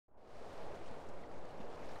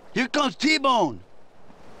Here comes T-Bone.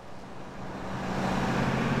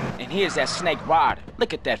 And here's that snake Ryder.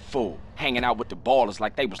 Look at that fool, hanging out with the ballers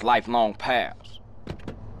like they was lifelong pals.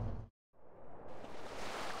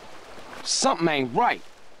 Something ain't right.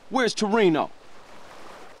 Where's Torino?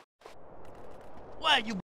 Why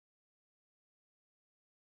you...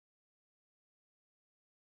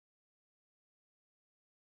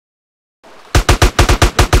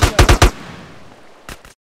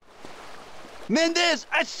 Mendez,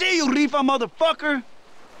 I see you, Rifa motherfucker!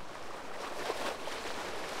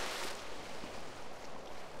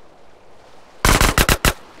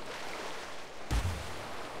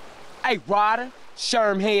 Hey, Ryder,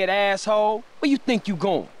 sherm-head asshole, where you think you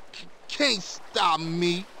going? Can't stop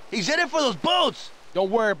me. He's headed for those boats! Don't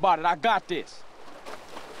worry about it, I got this.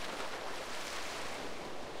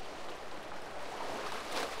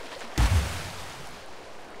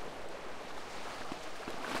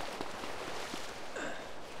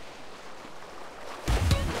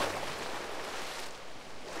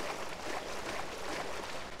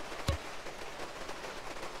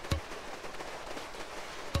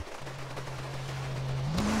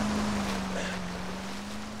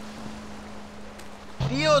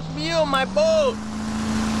 Dios mío, my boat!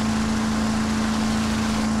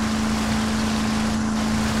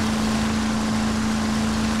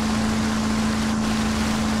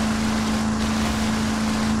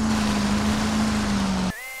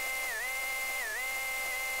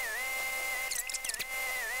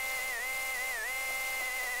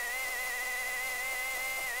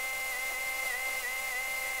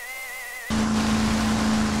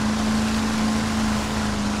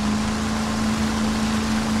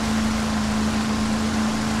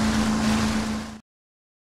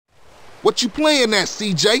 What you playing at,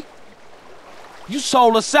 CJ? You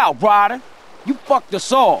sold us out, Ryder. You fucked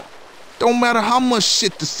us all. Don't matter how much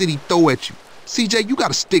shit the city throw at you. CJ, you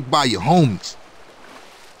gotta stick by your homies.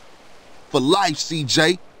 For life,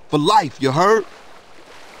 CJ. For life, you heard?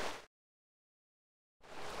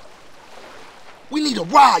 We need a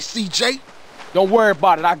ride, CJ. Don't worry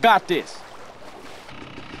about it, I got this.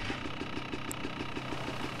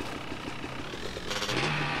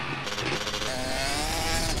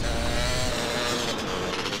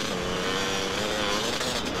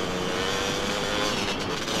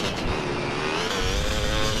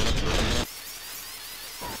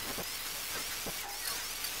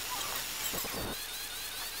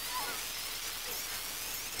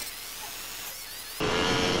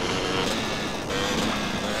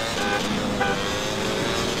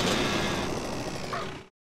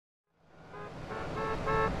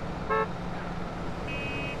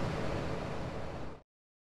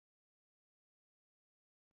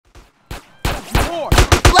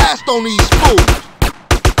 Blast on these fools!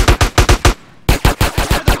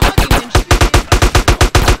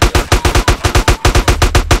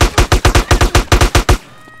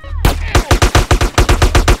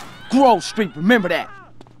 Grove Street, remember that.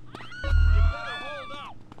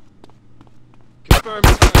 Stop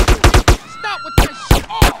with that shit!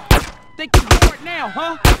 Oh! Think you're bored now,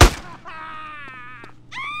 huh?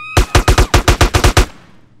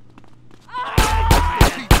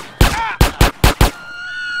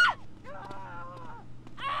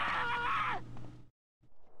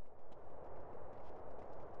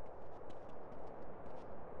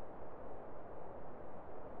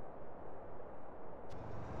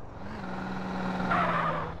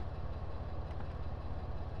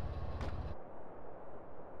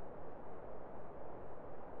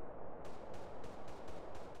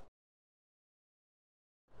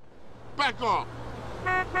 Back off!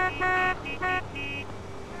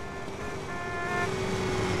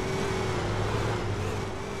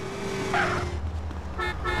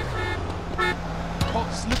 Oh,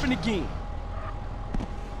 slipping again.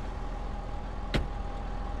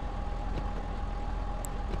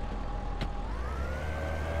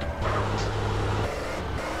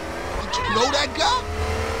 Did you know that guy?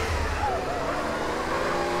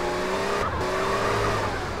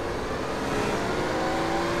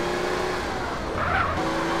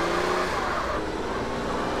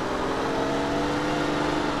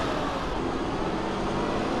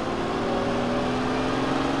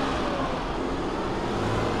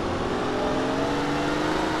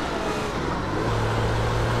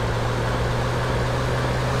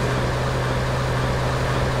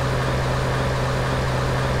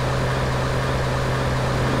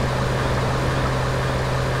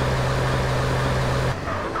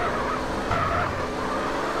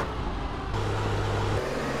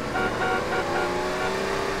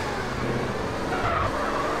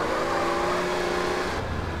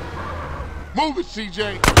 Move it,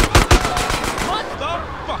 CJ. What the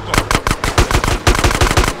fuck off?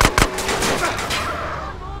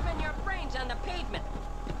 Moving your brains on the pavement.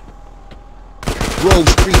 Grove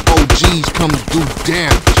Street OGs come to do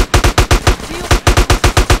damage.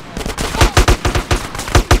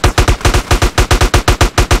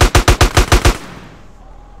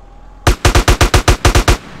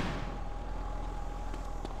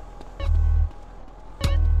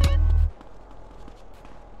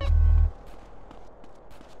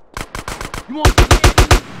 You want to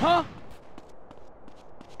huh?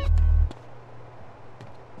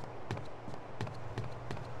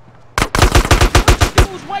 What you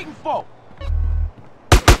was waiting for?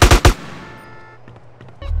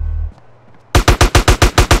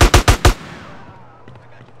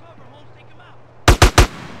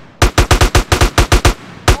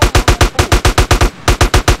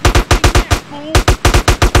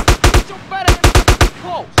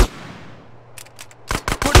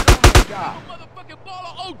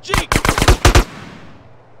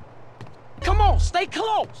 Come on, stay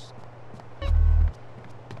close.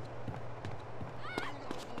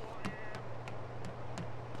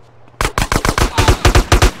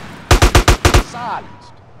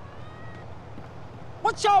 Silenced.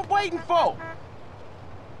 What y'all waiting for?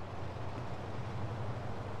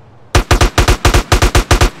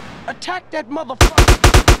 Attack that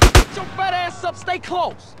motherfucker. Get your fat ass up, stay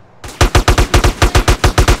close.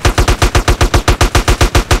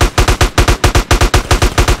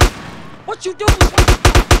 What you doing?